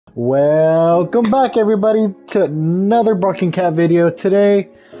Welcome back, everybody, to another Barking Cat video. Today,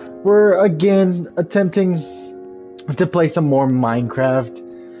 we're again attempting to play some more Minecraft,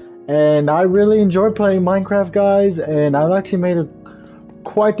 and I really enjoy playing Minecraft, guys. And I've actually made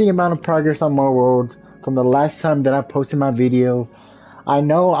quite the amount of progress on my world from the last time that I posted my video. I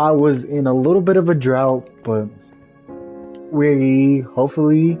know I was in a little bit of a drought, but we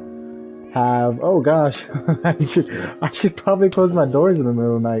hopefully have. Oh gosh, I should probably close my doors in the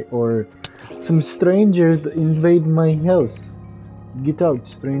middle of the night, or some strangers invade my house. Get out,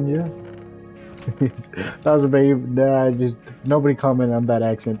 stranger. That was a babe. Nah, just nobody comment on that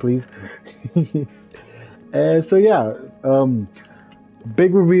accent, please. And so yeah,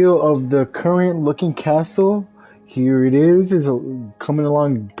 big reveal of the current looking castle. Here it is coming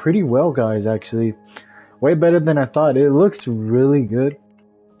along pretty well, guys. Actually, way better than I thought. It looks really good.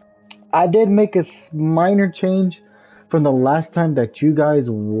 I did make a minor change from the last time that you guys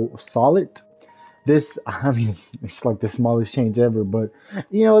saw it. This, I mean, it's like the smallest change ever, but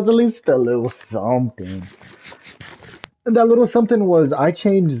it's at least a little something. And that little something was I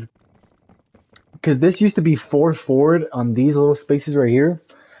changed because this used to be four forward on these little spaces right here.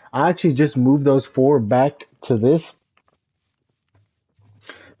 I actually just moved those four back to this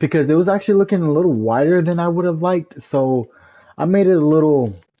because it was actually looking a little wider than I would have liked. So I made it a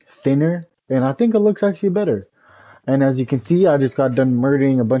little thinner, and I think it looks actually better. And as you can see, I just got done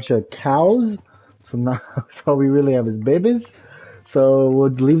murdering a bunch of cows. So now, so all we really have is babies. So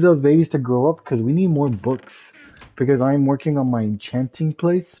we'll leave those babies to grow up because we need more books. Because I'm working on my enchanting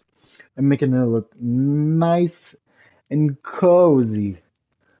place and making it look nice and cozy.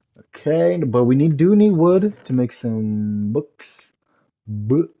 Okay, but we do need wood to make some books.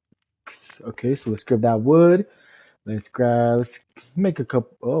 Books. Okay, so let's grab that wood. Let's make a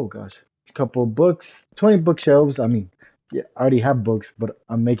couple. Oh gosh, a couple of books, 20 bookshelves. I mean, yeah, I already have books, but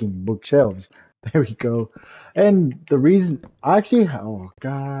I'm making bookshelves. There we go. And the reason I actually, oh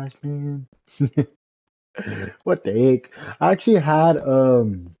gosh, man, what the heck? I actually had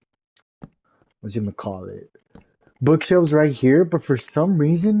what you gonna call it? Bookshelves right here, but for some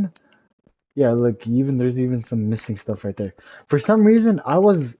reason, yeah, look, there's even some missing stuff right there. For some reason, I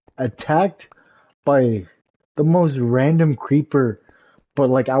was attacked by the most random creeper, but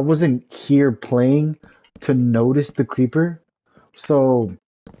like I wasn't here playing to notice the creeper. So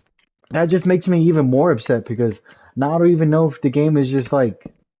that just makes me even more upset because now I don't even know if the game is just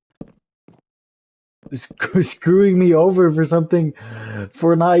like screwing me over for something,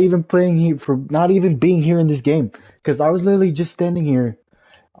 for not even playing here, for not even being here in this game. Because I was literally just standing here,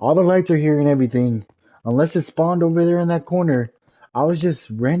 all the lights are here and everything. Unless it spawned over there in that corner, I was just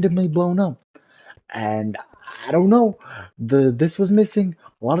randomly blown up. And I don't know. This was missing.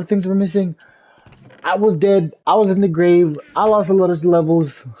 A lot of things were missing. I was dead. I was in the grave. I lost a lot of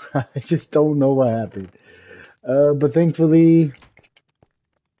levels. I just don't know what happened. But thankfully,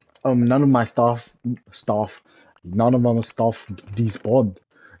 none of my none of my stuff despawned.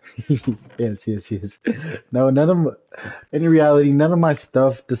 Yes. No, none of, in reality, none of my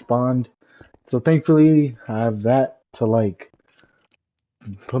stuff despawned. So thankfully, I have that to like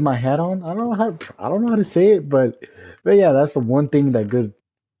put my hat on. I don't know how to say it, but yeah, that's the one thing that good.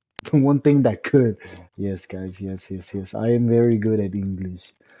 The one thing that could. Yes, guys. Yes. I am very good at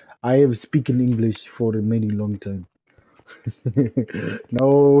English. I have spoken English for a many long time.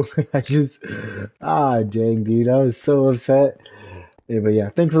 No, I just dang, dude, I was so upset. Yeah, but yeah,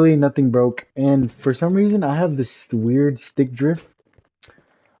 thankfully nothing broke. And for some reason, I have this weird stick drift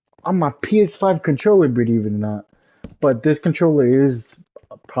on my PS5 controller, believe it or not. But this controller is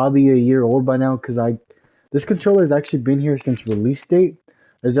probably a year old by now because this controller has actually been here since release date.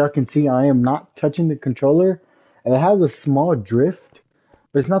 As y'all can see, I am not touching the controller, and it has a small drift,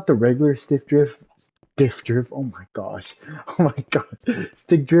 but it's not the regular stiff drift. Stiff drift. Oh my gosh. Oh my god.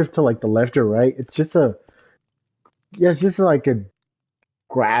 Stick drift to like the left or right. It's just like a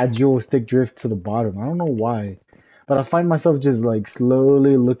gradual stick drift to the bottom. I don't know why, but I find myself just like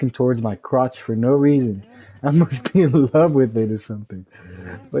slowly looking towards my crotch for no reason. I must be in love with it or something.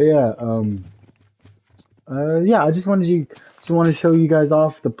 But yeah, yeah, I just want to show you guys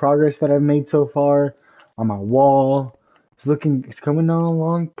off the progress that I've made so far on my wall. It's coming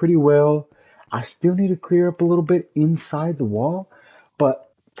along pretty well. I still need to clear up a little bit inside the wall,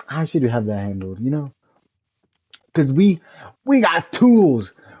 but I should have that handled, because we got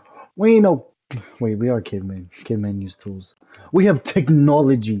tools. We ain't no wait, we are cavemen. Cavemen use tools. We have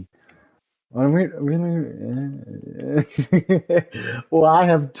technology. Really? Well, I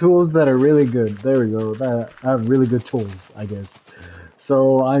have tools that are really good. There we go. I have really good tools, I guess.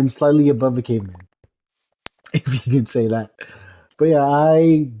 So I'm slightly above a caveman, if you can say that. But yeah,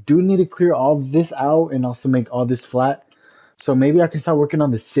 I do need to clear all this out and also make all this flat. So maybe I can start working on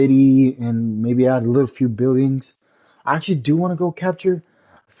the city and maybe add a little few buildings. I actually do want to go capture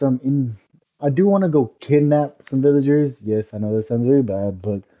some in. I do want to go kidnap some villagers. Yes, I know that sounds very bad,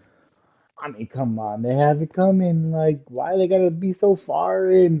 but I mean, come on, they have it coming. Like, why they gotta be so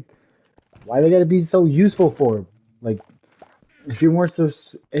far and why they gotta be so useful for? Like, if you weren't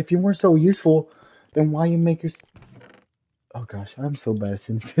so useful, then why you make your oh gosh, I'm so bad at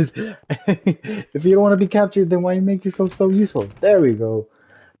sentences. If you don't want to be captured, then why you make yourself so useful? There we go.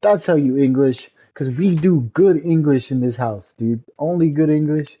 That's how you English. Because we do good English in this house, dude. Only good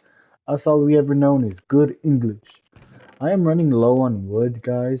English. That's all we ever known is good English. I am running low on wood,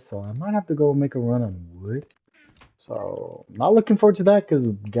 guys, so I might have to go make a run on wood. So, not looking forward to that because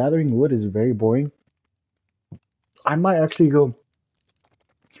gathering wood is very boring. I might actually go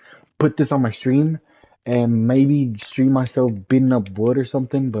put this on my stream and maybe stream myself beating up wood or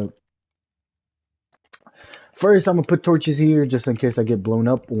something, but first, I'm gonna put torches here just in case I get blown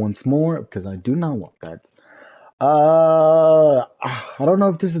up once more because I do not want that. I don't know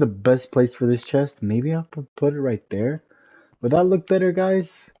if this is the best place for this chest. Maybe I'll put it right there. Would that look better,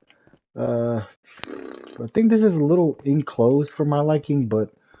 guys? Uh, I think this is a little enclosed for my liking,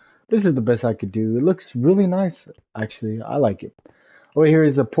 but this is the best I could do. It looks really nice, actually. I like it. Oh, here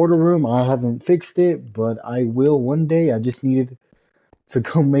is the portal room. I haven't fixed it, but I will one day. I just needed to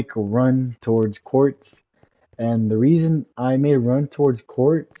go make a run towards quartz. And the reason I made a run towards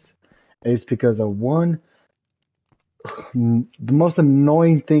quartz is because of one, the most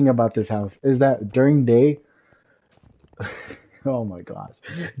annoying thing about this house is that during day, oh my gosh,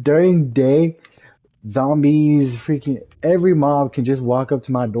 during day, zombies, freaking every mob can just walk up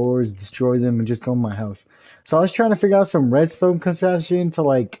to my doors, destroy them, and just come to my house. So I was trying to figure out some redstone confession to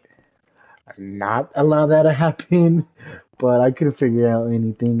like not allow that to happen, but I couldn't figure out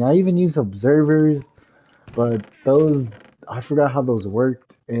anything. I even used observers, but those I forgot how those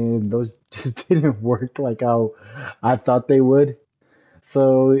worked, and those just didn't work like how I thought they would.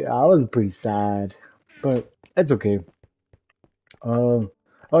 So I was pretty sad, but it's okay. Oh,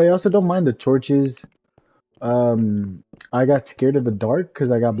 I also don't mind the torches. Um, I got scared of the dark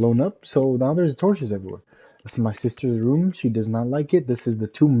because I got blown up, so now there's torches everywhere. This is my sister's room. She does not like it. This is the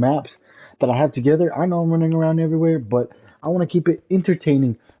two maps that I have together. I know I'm running around everywhere, but I want to keep it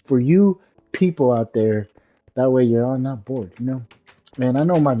entertaining for you people out there. That way you're all not bored, you know? Man, I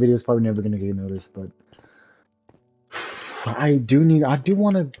know my video is probably never gonna get noticed, but I do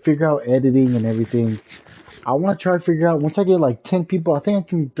want to figure out editing and everything. I want to try to figure out once I get like 10 people, I think I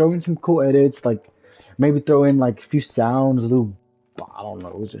can throw in some cool edits, like maybe throw in like a few sounds, little, I don't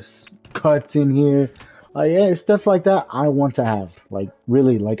know, just cuts in here. Yeah, stuff like that I want to have. Like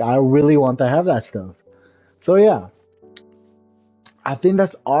I really want to have that stuff. So yeah, I think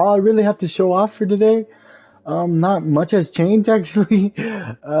that's all I really have to show off for today. Not much has changed actually.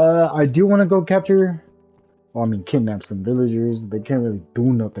 I do want to go capture, well, I mean, kidnap some villagers. They can't really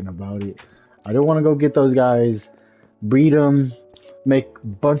do nothing about it. I do want to go get those guys, breed them, make a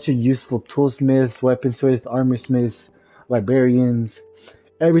bunch of useful toolsmiths, weaponsmiths, armorsmiths, librarians,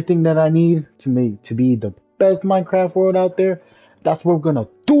 everything that I need to make to be the best Minecraft world out there. That's what we're gonna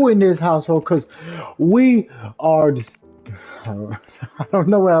do in this household, cause we are just. I don't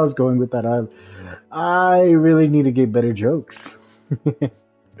know where I was going with that. I really need to get better jokes.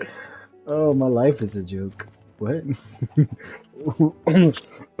 Oh, my life is a joke. What?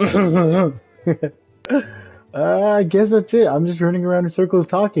 I guess that's it. I'm just running around in circles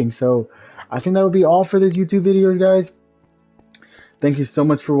talking. So I think that would be all for this YouTube video, guys. Thank you so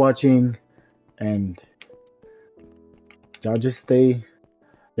much for watching, and y'all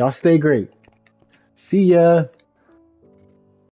stay great. See ya.